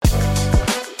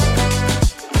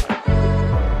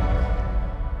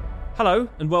Hello,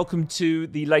 and welcome to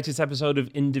the latest episode of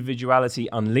Individuality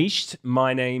Unleashed.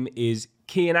 My name is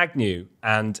Cian Agnew,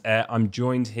 and I'm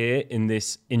joined here in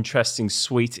this interesting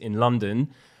suite in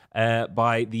London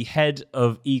by the head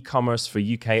of e-commerce for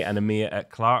UK and EMEA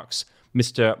at Clarks,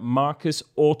 Mr. Marcus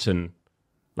Oughton.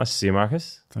 Nice to see you,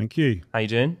 Marcus. Thank you. How you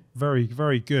doing? Very,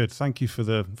 very good. Thank you for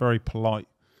the very polite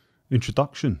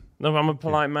introduction. No, I'm a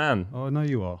polite man. Oh, I know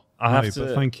you are. But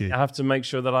thank you. I have to make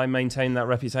sure that I maintain that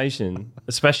reputation,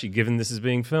 especially given this is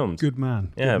being filmed. Good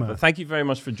man. Yeah, Good man. but thank you very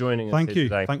much for joining us Thank here you.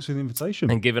 today. Thanks for the invitation.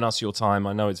 And giving us your time.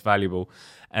 I know it's valuable.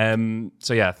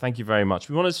 So yeah, thank you very much.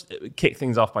 We want to kick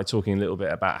things off by talking a little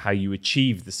bit about how you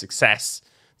achieved the success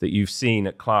that you've seen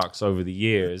at Clarks over the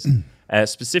years,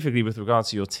 specifically with regards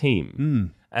to your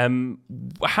team.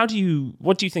 What do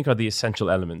you think are the essential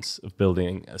elements of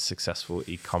building a successful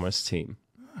e-commerce team?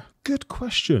 Good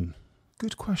question.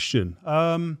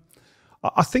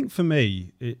 I think for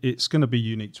me, it's going to be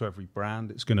unique to every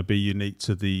brand. It's going to be unique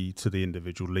to the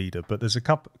individual leader. But there's a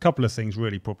couple of things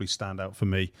really probably stand out for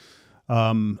me.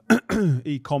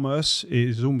 E-commerce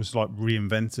is almost like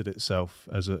reinvented itself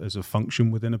as a function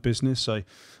within a business. So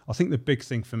I think the big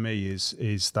thing for me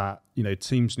is that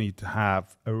teams need to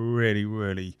have a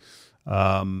really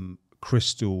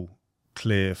crystal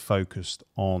clear focused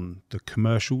on the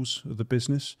commercials of the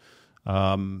business.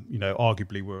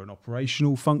 Arguably we're an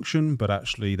operational function, but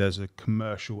actually there's a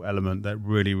commercial element that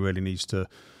really needs to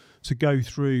go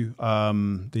through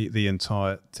the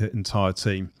entire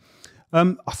team.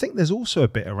 I think there's also a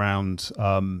bit around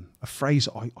a phrase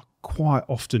I quite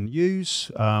often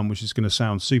use, which is going to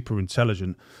sound super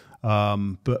intelligent,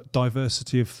 but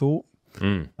diversity of thought.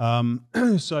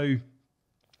 So,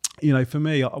 for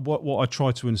me, what I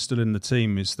try to instill in the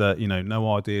team is that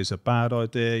no idea is a bad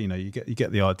idea. You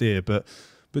get the idea, but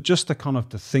just to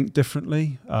think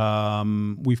differently.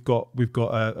 We've got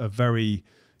a very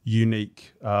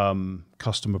unique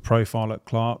customer profile at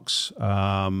Clarks,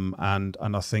 and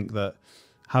I think that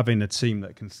having a team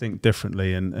that can think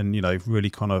differently and really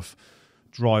kind of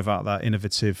drive out that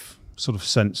innovative sort of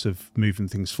sense of moving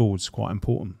things forward is quite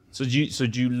important. So do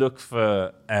you look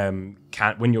for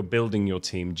when you're building your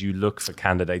team? Do you look for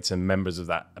candidates and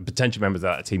potential members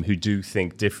of that team who do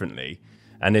think differently?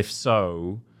 And if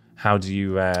so, how do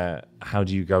you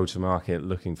go to market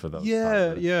looking for those?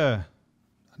 Yeah.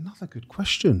 Another good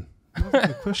question.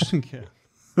 Ken.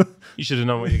 You should have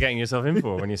known what you're getting yourself in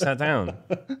for when you sat down.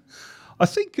 I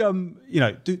think how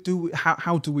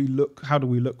do we look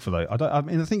for those? I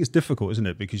think it's difficult, isn't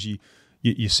it? Because you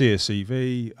see a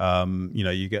CV,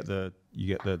 you get the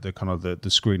kind of the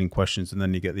screening questions, and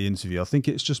then you get the interview. I think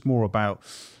it's just more about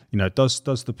does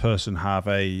the person have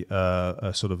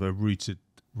a sort of a rooted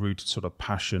sort of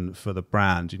passion for the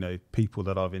brand. People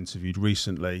that I've interviewed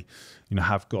recently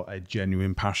have got a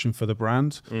genuine passion for the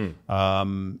brand. And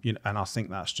I think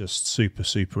that's just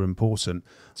super important.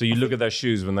 So you look at their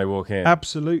shoes when they walk in?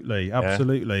 Absolutely.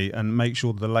 And make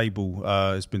sure the label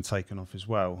has been taken off as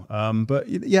well. But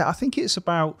I think it's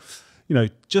about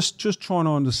just trying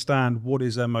to understand what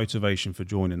is their motivation for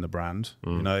joining the brand.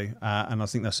 And I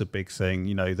think that's a big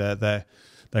thing.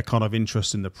 Their kind of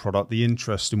interest in the product, the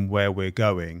interest in where we're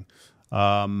going.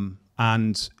 And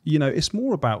it's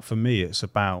more about, for me, it's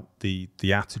about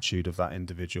the attitude of that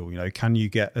individual. Can you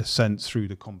get a sense through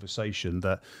the conversation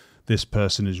that this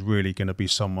person is really going to be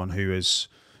someone who is,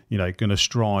 going to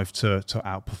strive to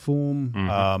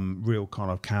outperform, real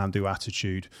kind of can-do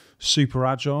attitude, super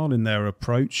agile in their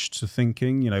approach to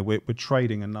thinking. We're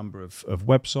trading a number of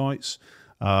websites.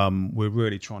 We're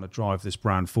really trying to drive this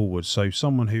brand forward. So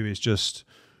someone who is just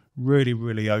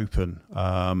really open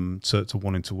to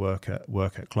wanting to work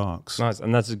at Clarks. Nice,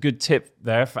 and that's a good tip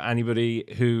there for anybody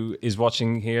who is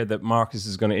watching here that Marcus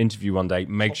is going to interview one day.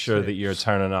 Make sure that you're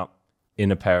turning up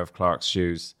in a pair of Clarks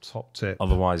shoes. Top tip.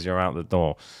 Otherwise, you're out the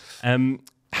door.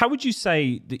 How would you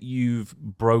say that you've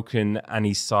broken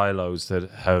any silos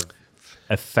that have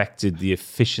affected the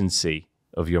efficiency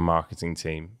of your marketing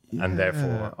team, and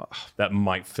therefore that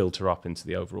might filter up into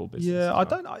the overall business?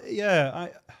 I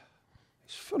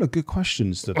it's full of good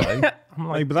questions today.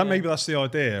 Maybe that's the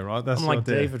idea, right? That's I'm like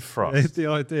the idea. David Frost. It's the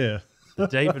idea. The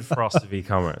David Frost of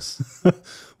e-commerce.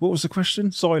 What was the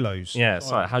question? Silos. Yeah.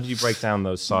 So how do you break down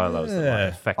those silos that might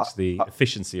affect the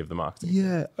efficiency of the marketing?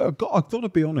 Yeah, I've got to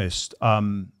be honest.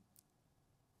 I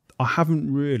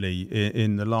haven't really,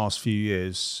 in the last few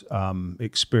years,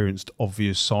 experienced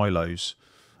obvious silos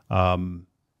in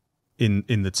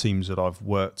the teams that I've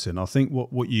worked in. I think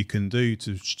what you can do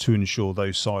to ensure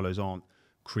those silos aren't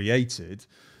created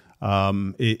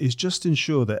is just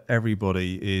ensure that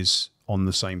everybody is on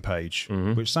the same page,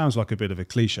 which sounds like a bit of a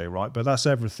cliche, right? But that's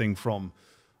everything from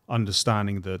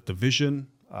understanding the vision,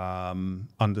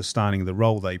 understanding the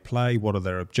role they play, what are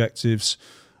their objectives.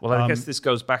 Well, I guess this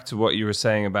goes back to what you were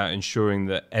saying about ensuring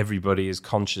that everybody is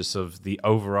conscious of the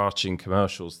overarching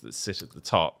commercials that sit at the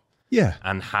top. Yeah.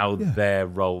 And how their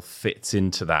role fits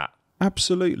into that.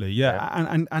 Absolutely,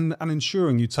 yeah. And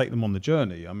ensuring you take them on the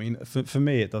journey. I mean, for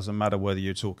me, it doesn't matter whether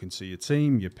you're talking to your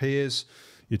team, your peers,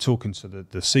 you're talking to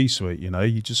the C-suite,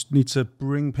 you just need to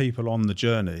bring people on the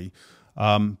journey.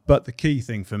 But the key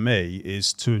thing for me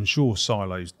is to ensure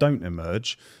silos don't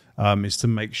emerge, is to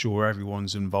make sure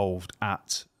everyone's involved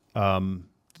at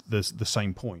the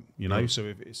same point, So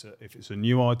if it's a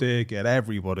new idea, get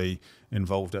everybody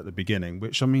involved at the beginning,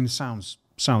 which I mean sounds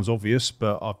obvious,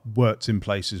 but I've worked in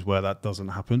places where that doesn't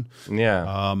happen.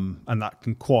 Yeah. And that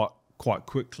can quite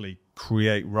quickly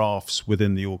create rafts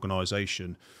within the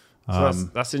organisation. So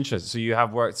that's interesting. So you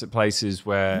have worked at places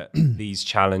where these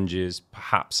challenges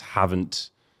perhaps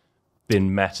haven't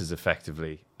been met as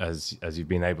effectively as you've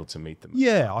been able to meet them.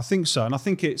 Yeah, I think so, and I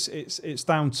think it's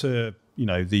down to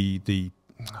the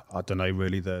I don't know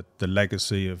really the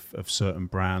legacy of certain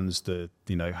brands,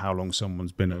 how long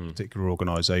someone's been at a particular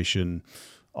organisation.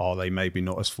 Are they maybe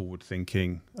not as forward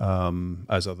thinking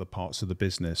as other parts of the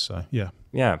business? So yeah,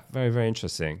 very, very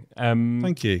interesting.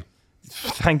 Thank you.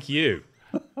 Thank you.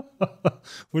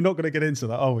 We're not going to get into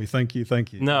that, are we? Thank you.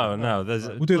 No.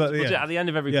 We'll do that at the end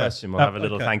of every question. We'll have a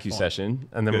little thank you session,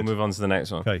 and then we'll move on to the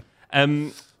next one. Okay.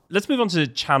 Let's move on to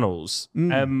channels.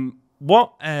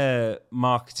 What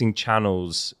marketing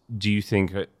channels do you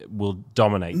think will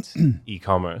dominate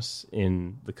e-commerce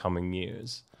in the coming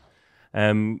years?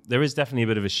 There is definitely a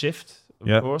bit of a shift,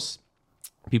 of course.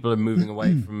 People are moving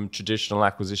away from traditional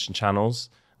acquisition channels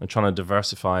and trying to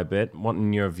diversify a bit. What,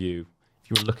 in your view, if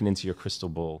you were looking into your crystal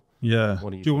ball, what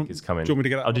do you think is coming? Do you want me to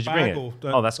get it out of did the you bring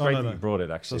bag? it? That's great that you brought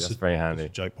it, actually. That's very handy.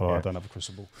 That's a joke, but I don't have a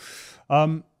crystal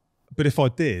ball. But if I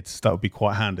did, that would be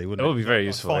quite handy, wouldn't it? It would be very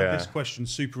useful, I find this question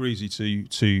super easy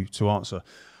to answer.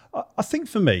 I think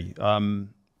for me,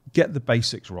 get the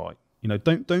basics right.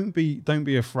 Don't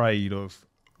be afraid of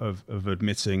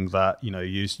admitting that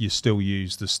you still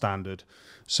use the standard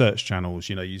search channels.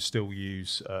 You still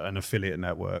use an affiliate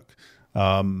network.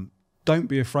 Don't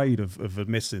be afraid of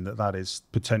admitting that is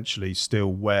potentially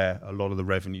still where a lot of the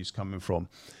revenue's coming from.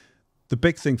 The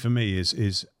big thing for me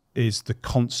is the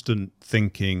constant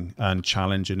thinking and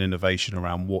challenge and innovation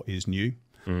around what is new.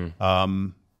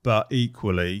 But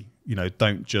equally,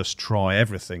 don't just try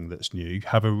everything that's new.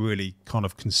 Have a really kind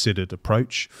of considered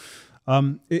approach.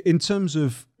 In terms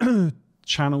of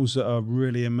channels that are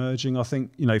really emerging, I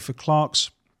think, for Clarks,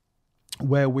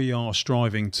 where we are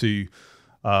striving to,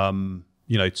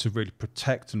 to really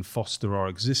protect and foster our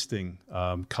existing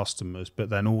customers, but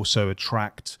then also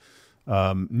attract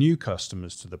new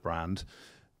customers to the brand,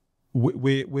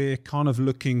 we're kind of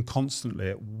looking constantly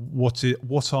at what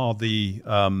are the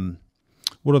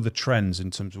trends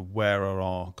in terms of where are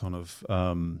our kind of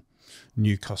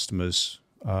new customers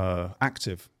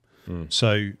active.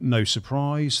 So no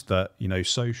surprise that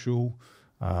social,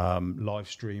 live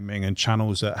streaming and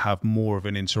channels that have more of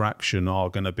an interaction are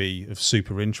going to be of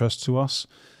super interest to us.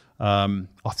 I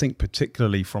think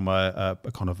particularly from a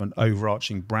kind of an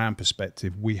overarching brand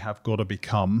perspective, we have got to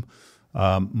become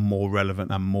more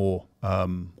relevant and more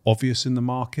obvious in the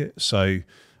market. So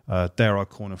dare I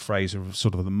coin a phrase of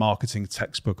sort of the marketing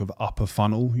textbook of upper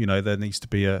funnel, there needs to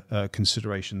be a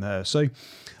consideration there. So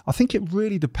I think it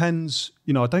really depends.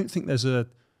 I don't think there's a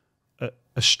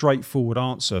straightforward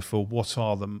answer for what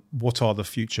are the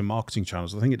future marketing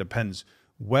channels. I think it depends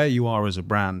where you are as a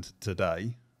brand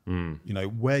today,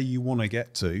 where you want to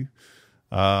get to,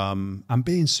 and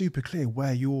being super clear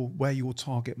where your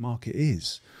target market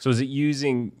is. So is it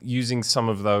using some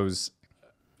of those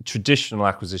traditional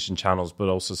acquisition channels, but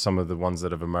also some of the ones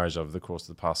that have emerged over the course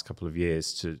of the past couple of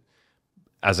years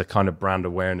as a kind of brand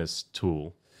awareness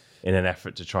tool in an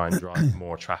effort to try and drive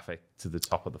more traffic to the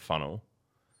top of the funnel?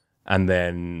 And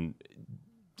then,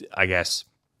 I guess,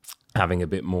 having a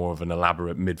bit more of an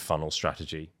elaborate mid-funnel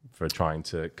strategy for trying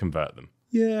to convert them.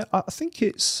 Yeah, I think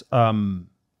it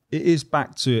is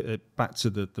back to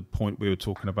the point we were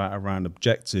talking about around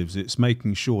objectives. It's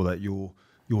making sure that your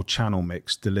channel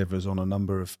mix delivers on a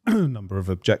number of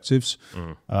objectives.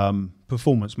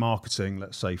 Performance marketing,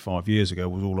 let's say 5 years ago,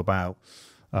 was all about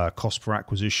cost per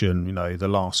acquisition. The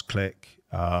last click,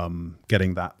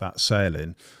 getting that sale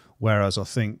in. Whereas I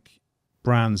think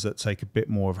brands that take a bit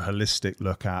more of a holistic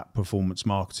look at performance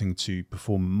marketing to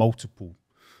perform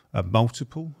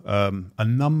a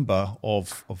number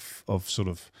of sort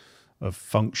of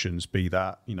functions, be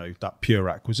that that pure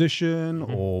acquisition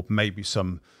or maybe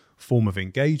some form of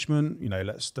engagement,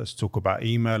 let's talk about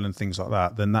email and things like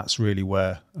that, then that's really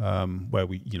where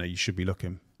we, you should be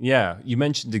looking. Yeah, you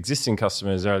mentioned existing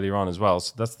customers earlier on as well.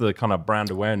 So that's the kind of brand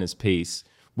awareness piece.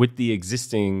 With the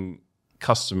existing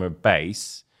customer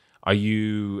base, are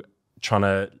you trying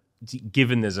to,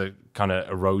 given there's a kind of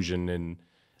erosion in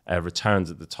returns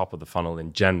at the top of the funnel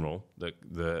in general that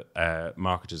the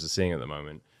marketers are seeing at the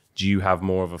moment, do you have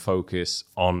more of a focus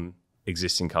on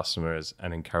existing customers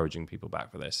and encouraging people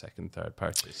back for their second, third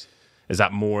purchase? Is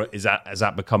that more at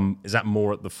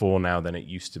the fore now than it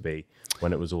used to be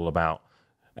when it was all about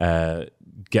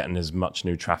getting as much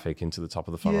new traffic into the top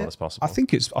of the funnel as possible? I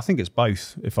think it's both.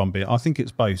 I think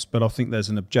it's both, but I think there's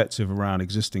an objective around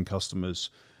existing customers.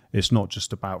 It's not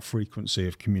just about frequency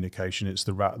of communication; it's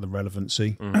the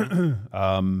relevancy.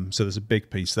 Mm-hmm. So there's a big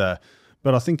piece there,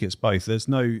 but I think it's both.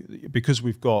 Because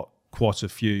we've got quite a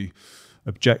few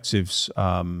objectives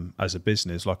as a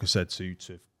business, like I said,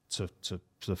 to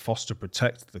foster,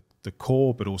 protect the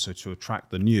core, but also to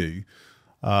attract the new.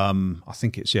 I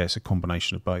think it's a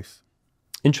combination of both.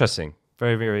 Interesting.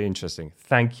 Very, very interesting.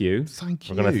 Thank you. Thank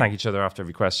you. We're going to thank each other after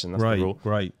every question. That's the rule.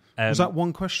 Great. Was that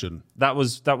one question? That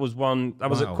was one. That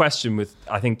was a question with,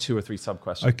 I think, 2 or 3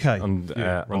 sub-questions. Okay.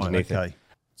 Underneath okay. it.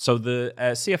 So the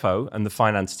CFO and the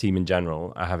finance team in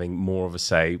general are having more of a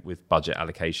say with budget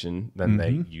allocation than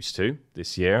they used to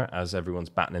this year, as everyone's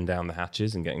battening down the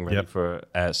hatches and getting ready for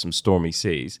some stormy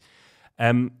seas.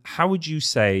 How would you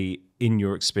say, in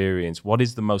your experience, what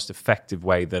is the most effective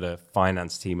way that a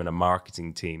finance team and a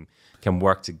marketing team can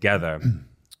work together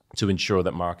to ensure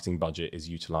that marketing budget is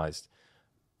utilized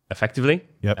effectively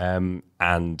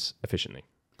and efficiently?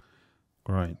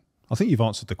 Great. I think you've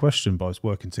answered the question by us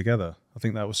working together. I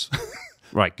think that was...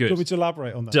 Right, good. Do you want me to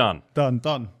elaborate on that?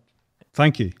 Done.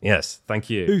 Thank you. Yes, thank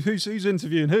you. Who's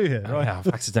interviewing who here? Right. I've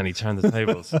accidentally turned the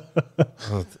tables.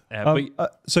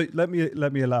 So let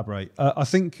me elaborate. I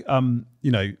think,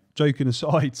 joking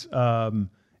aside,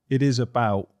 it is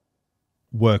about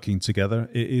working together.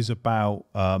 It is about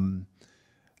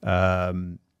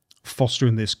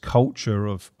fostering this culture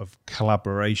of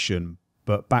collaboration.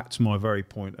 But back to my very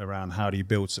point around how do you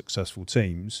build successful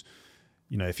teams,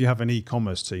 if you have an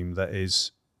e-commerce team that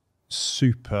is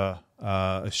super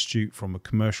astute from a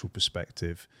commercial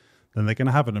perspective, then they're going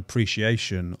to have an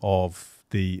appreciation of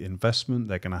the investment.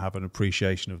 They're going to have an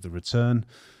appreciation of the return.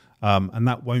 And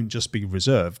that won't just be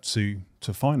reserved to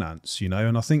finance,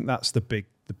 And I think that's the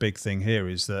big thing here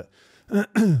is that,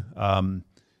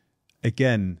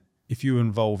 again, if you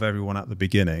involve everyone at the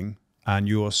beginning and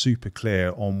you are super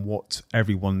clear on what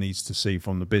everyone needs to see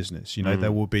from the business,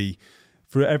 there will be,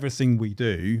 for everything we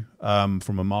do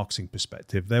from a marketing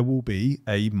perspective, there will be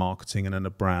a marketing and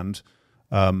a brand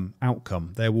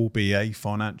outcome. There will be a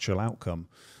financial outcome.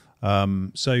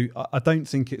 So I don't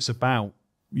think it's about,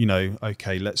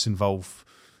 okay, let's involve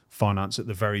finance at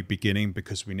the very beginning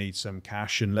because we need some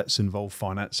cash, and let's involve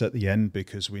finance at the end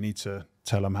because we need to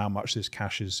tell them how much this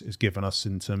cash is given us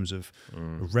in terms of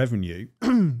revenue.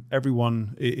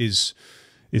 Everyone is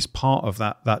part of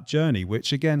that journey,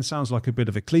 which again sounds like a bit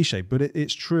of a cliche, but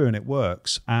it's true and it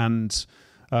works. And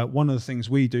one of the things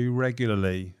we do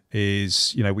regularly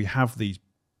is, we have these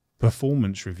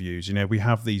performance reviews, we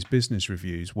have these business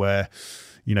reviews where,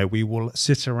 we will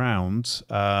sit around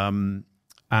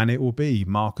and it will be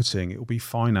marketing, it will be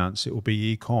finance, it will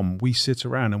be e-com. We sit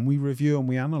around and we review and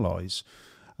we analyze.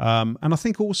 And I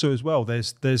think also as well,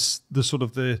 there's the sort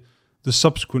of the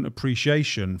subsequent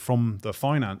appreciation from the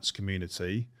finance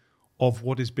community of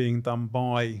what is being done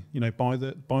by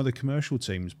the commercial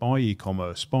teams, by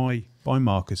e-commerce, by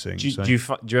marketing. Do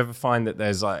you ever find that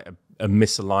there's like a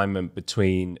misalignment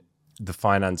between the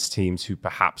finance teams who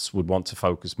perhaps would want to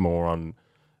focus more on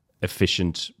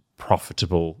efficient,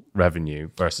 profitable revenue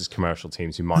versus commercial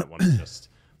teams who might want to just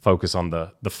focus on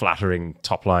the flattering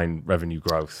top line revenue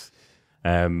growth?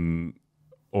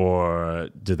 Or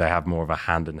do they have more of a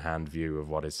hand-in-hand view of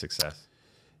what is success?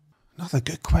 Another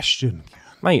good question.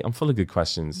 Mate, I'm full of good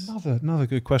questions. Another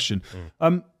good question.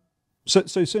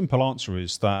 So simple answer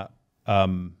is that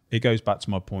it goes back to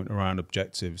my point around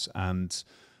objectives, and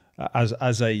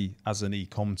as an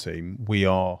e-com team, we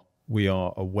are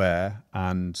aware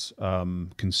and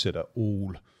consider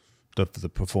all the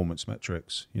performance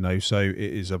metrics. So it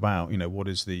is about what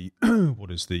is the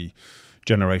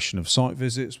generation of site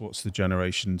visits, what's the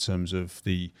generation in terms of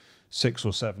the 6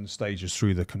 or 7 stages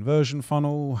through the conversion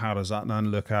funnel, how does that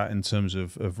then look at in terms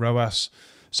of ROAS?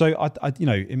 So I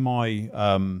in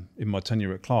my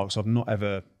tenure at Clark's, I've not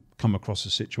ever come across a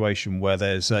situation where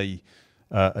there's a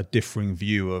differing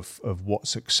view of what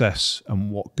success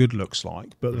and what good looks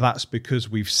like, but that's because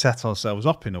we've set ourselves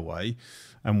up in a way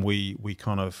and we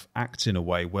kind of act in a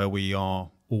way where we are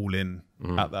all in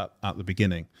at the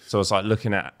beginning. So it's like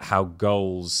looking at how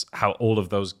all of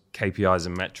those KPIs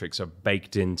and metrics are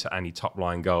baked into any top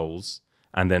line goals.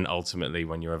 And then ultimately,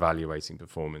 when you're evaluating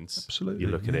performance, you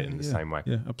look at it in the same way.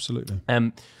 Yeah, absolutely.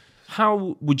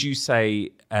 How would you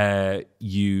say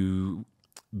you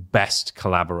best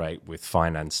collaborate with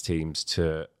finance teams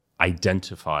to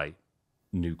identify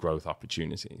new growth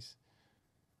opportunities?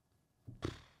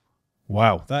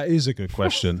 Wow, that is a good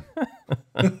question.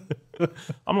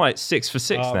 I'm like 6 for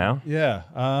 6 now. Yeah.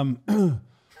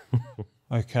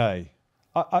 Okay.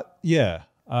 I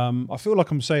feel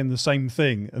like I'm saying the same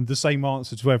thing and the same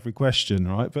answer to every question,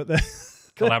 right? But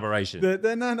collaboration.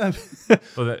 No.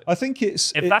 I think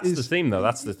it's... If that's the theme, though,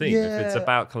 that's the theme. Yeah. If it's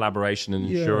about collaboration and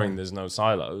ensuring there's no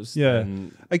silos. Yeah.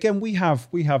 Then... Again, we have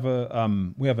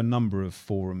a number of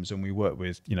forums, and we work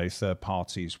with third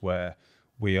parties where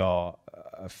we are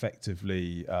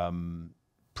effectively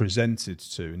presented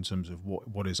to in terms of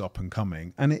what is up and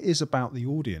coming, and it is about the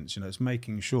audience. It's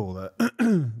making sure that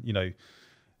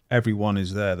everyone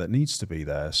is there that needs to be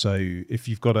there. So if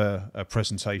you've got a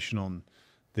presentation on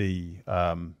the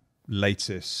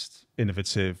latest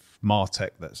innovative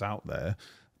MarTech that's out there,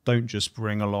 don't just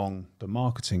bring along the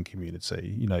marketing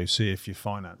community. See if your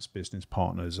finance business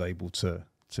partner is able to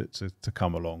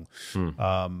come along.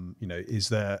 Is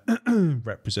there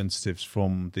representatives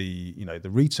from the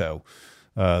retail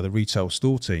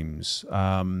store teams?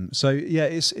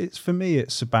 It's for me,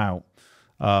 it's about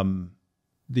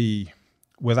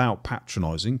without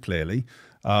patronizing, clearly,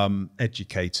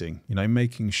 educating,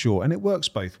 making sure, and it works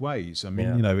both ways. I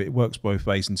mean, it works both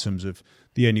ways in terms of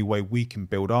the only way we can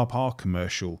build up our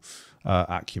commercial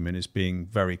acumen is being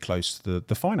very close to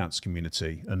the finance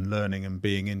community and learning and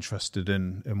being interested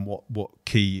in what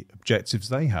key objectives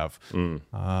they have.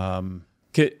 I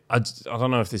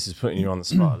don't know if this is putting you on the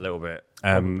spot a little bit,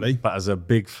 but as a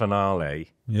big finale,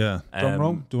 drum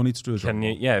roll. Do I need to do a drum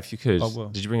roll? Yeah, if you could. Oh, well.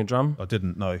 Did you bring a drum? I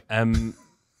didn't know.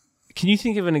 Can you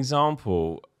think of an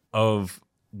example of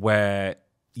where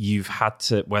there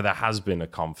has been a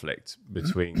conflict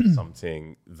between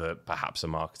something that perhaps a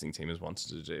marketing team has wanted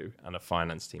to do and a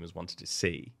finance team has wanted to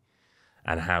see,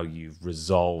 and how you've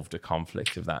resolved a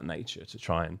conflict of that nature to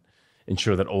try and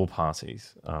ensure that all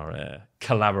parties are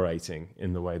collaborating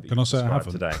in the way that you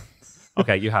described today?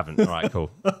 Okay, you haven't. All right,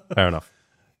 cool. Fair enough.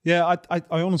 Yeah, I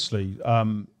honestly,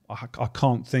 I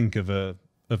can't think of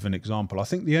an example. I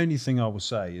think the only thing I will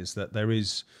say is that there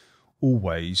is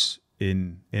always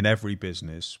in every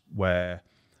business where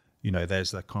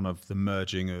there's that kind of the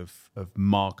merging of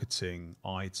marketing,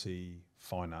 IT,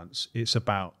 finance. It's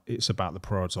about the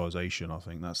prioritization. I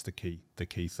think that's the key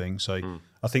thing. So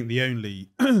I think the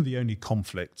only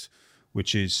conflict,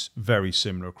 which is very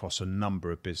similar across a number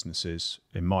of businesses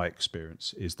in my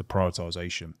experience, is the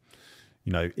prioritization.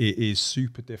 It is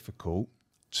super difficult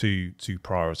to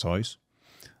prioritize.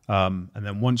 And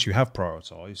then once you have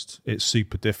prioritized, it's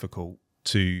super difficult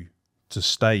to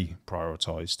stay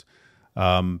prioritized,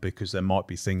 because there might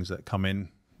be things that come in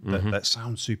that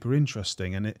sound super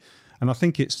interesting, and I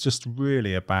think it's just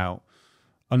really about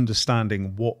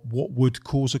understanding what would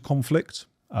cause a conflict,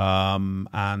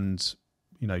 and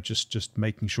just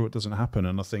making sure it doesn't happen.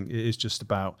 And I think it is just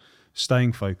about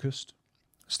staying focused,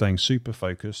 staying super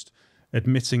focused,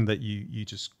 admitting that you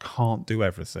just can't do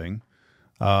everything.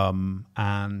 Working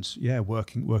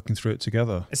through it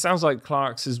together. It sounds like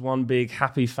Clark's is one big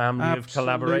happy family of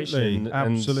collaboration.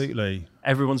 Absolutely. And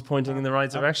everyone's pointing in the right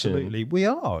direction. Absolutely. We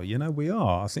are.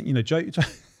 I think,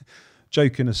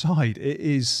 joking aside, it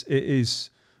is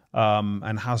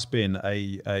and has been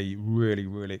a really,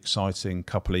 really exciting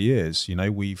couple of years.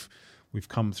 We've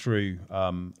come through,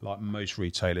 like most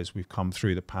retailers, we've come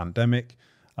through the pandemic,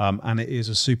 and it is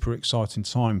a super exciting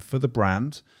time for the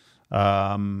brand.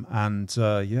 Really,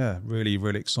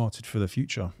 really excited for the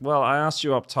future. Well, I asked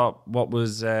you up top what were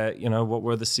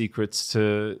the secrets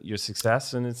to your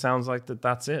success, and it sounds like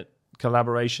that's it.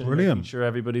 Collaboration, brilliant. Making sure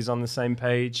everybody's on the same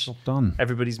page. Well done.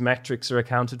 Everybody's metrics are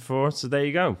accounted for. So there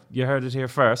you go. You heard it here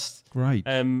first. Great.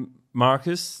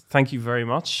 Marcus, thank you very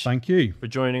much. Thank you for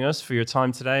joining us, for your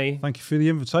time today. Thank you for the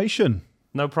invitation.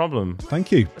 No problem.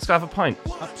 Thank you. Let's go have a pint.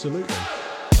 Absolutely.